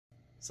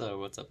So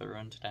what's up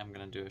everyone, today I'm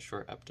going to do a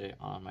short update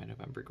on my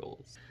November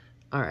goals.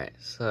 Alright,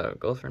 so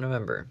goals for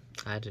November.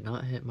 I did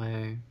not hit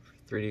my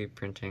 3D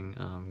printing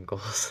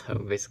goals, so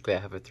basically I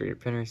have a 3D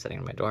printer sitting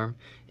in my dorm.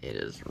 It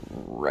is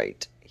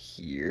right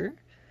here.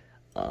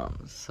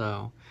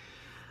 So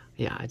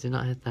yeah, I did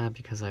not hit that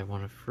because I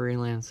want to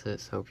freelance it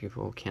so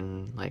people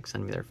can like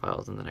send me their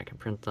files and then I can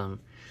print them.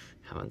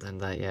 Haven't done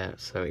that yet.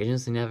 So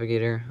Agency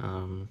Navigator,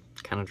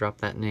 kind of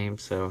dropped that name,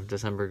 so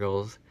December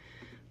goals.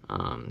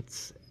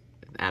 It's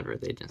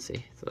AdWords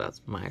agency, so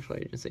that's my actual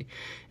agency.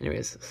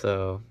 Anyways,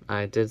 so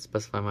I did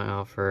specify my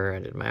offer, I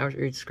did my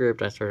outreach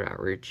script, I started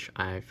outreach,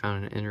 I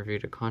found an interview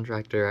to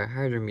contractor, I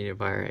hired a media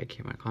buyer, I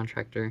became a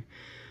contractor.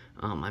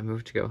 I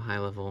moved to go high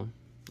level.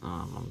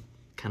 I'm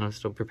kind of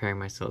still preparing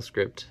my sales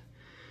script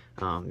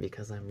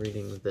because I'm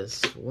reading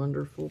this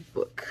wonderful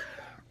book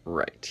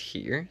right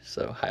here,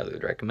 so highly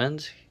would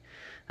recommend.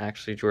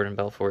 Actually, Jordan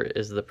Belfort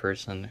is the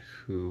person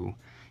who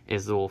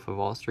is the Wolf of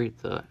Wall Street,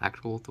 the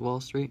actual Wolf of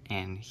Wall Street,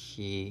 and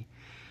he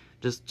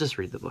just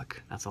read the book.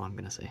 That's all I'm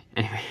gonna say.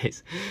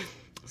 Anyways,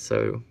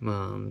 so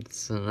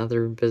it's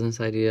another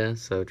business idea.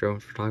 So drone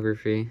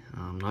photography.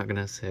 I'm not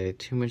gonna say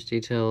too much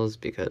details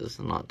because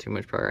not too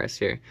much progress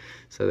here.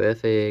 So the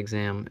FAA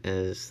exam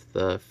is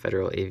the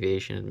Federal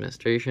Aviation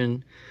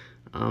Administration.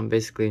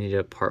 Basically, you need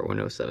a Part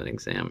 107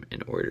 exam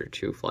in order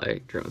to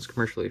fly drones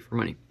commercially for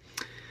money.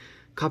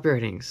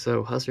 Copywriting,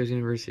 so Hustlers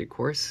University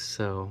course,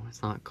 so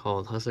it's not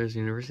called Hustlers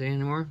University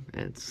anymore,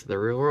 it's the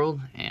real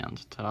world,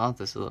 and ta-da,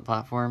 this is the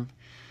platform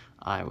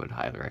I would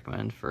highly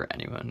recommend for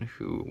anyone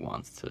who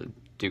wants to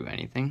do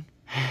anything.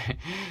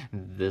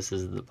 This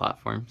is the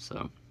platform,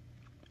 so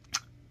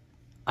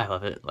I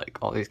love it. Like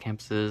all these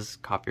campuses,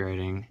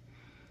 copywriting,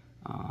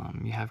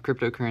 you have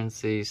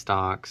cryptocurrency,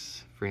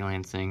 stocks,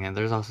 freelancing, and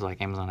there's also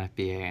like Amazon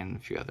FBA and a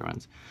few other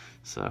ones.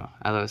 So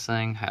as I was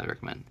saying, highly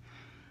recommend.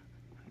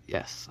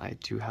 Yes, I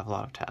do have a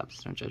lot of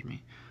tabs, don't judge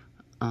me.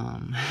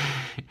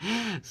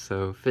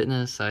 So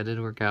fitness, I did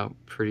work out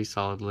pretty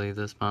solidly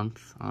this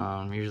month,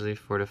 usually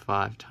 4 to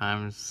 5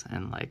 times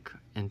and like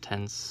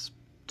intense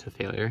to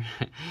failure.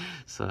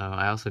 So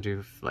I also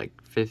do like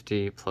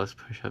 50 plus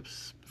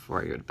push-ups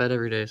before I go to bed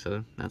every day,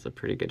 so that's a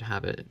pretty good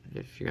habit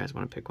if you guys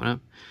want to pick one up.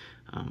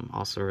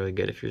 Also really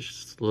good if you're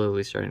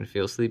slowly starting to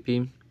feel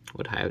sleepy,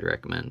 would highly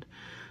recommend.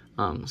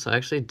 So I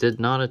actually did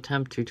not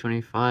attempt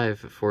 225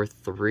 for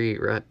 3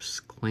 reps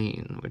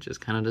clean, which is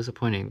kind of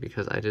disappointing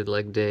because I did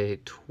leg day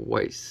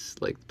twice.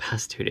 Like the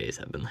past 2 days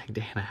have been leg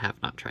day and I have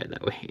not tried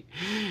that weight.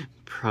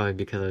 Probably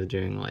because I was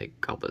doing like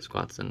goblet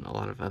squats and a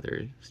lot of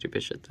other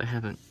stupid shit that I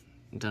haven't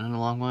done in a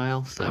long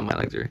while. So my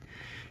legs are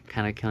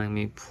kind of killing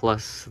me.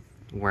 Plus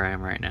where I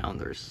am right now,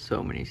 there's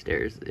so many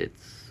stairs.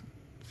 It's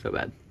so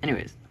bad.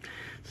 Anyways.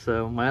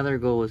 So my other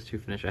goal was to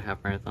finish a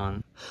half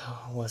marathon.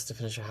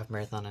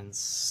 In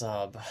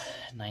sub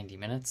 90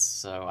 minutes,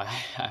 so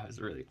I was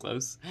really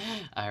close.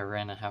 I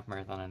ran a half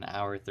marathon in an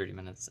hour, 30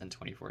 minutes, and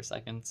 24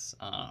 seconds.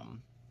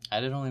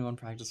 I did only one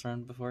practice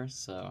run before,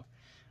 so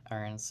I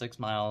ran 6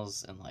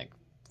 miles in like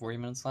 40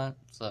 minutes flat,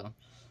 so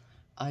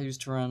I used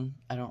to run.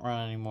 I don't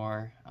run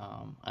anymore.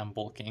 I'm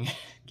bulking,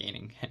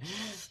 gaining.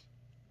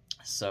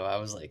 So I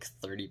was like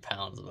 30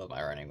 pounds above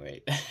my running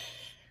weight.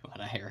 When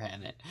I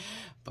ran it,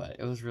 but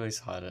it was really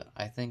solid.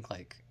 I think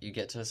like you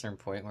get to a certain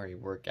point where you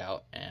work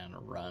out and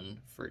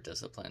run for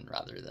discipline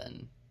rather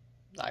than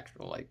the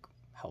actual like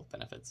health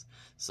benefits.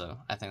 So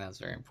I think that's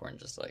very important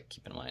just to like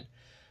keep in mind.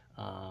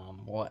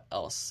 What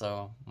else?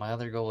 So my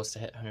other goal was to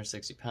hit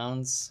 160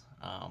 pounds.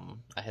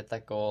 I hit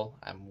that goal.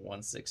 I'm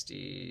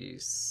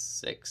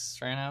 166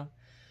 right now.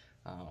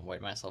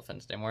 Weighed myself in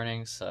today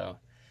morning, so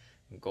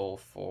goal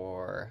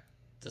for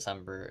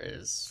December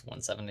is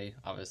 170,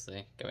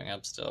 obviously going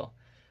up still.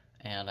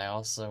 And I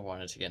also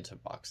wanted to get into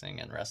boxing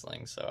and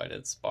wrestling, so I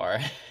did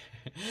spar.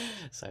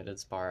 So I did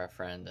spar a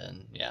friend,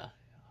 and yeah,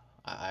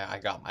 I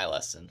got my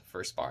lesson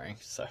for sparring.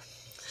 So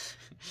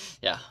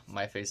yeah,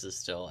 my face is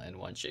still in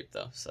one shape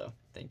though, so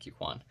thank you,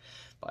 Juan,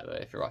 by the way,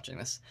 if you're watching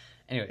this.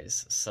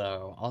 Anyways,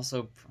 so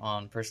also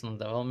on personal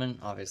development,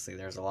 obviously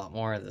there's a lot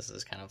more. This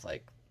is kind of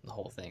like the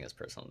whole thing is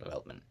personal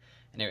development.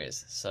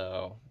 Anyways,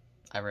 so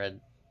I read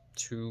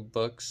 2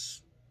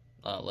 books.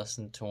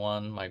 Listened to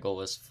 1. My goal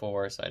was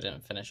 4, so I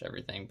didn't finish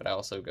everything, but I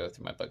also go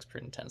through my books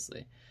pretty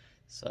intensely.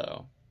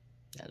 So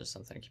yeah, just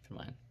something to keep in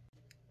mind.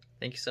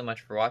 Thank you so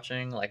much for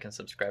watching. Like and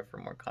subscribe for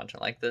more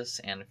content like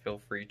this, and feel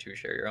free to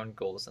share your own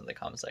goals in the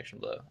comment section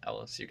below. I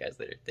will see you guys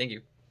later. Thank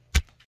you.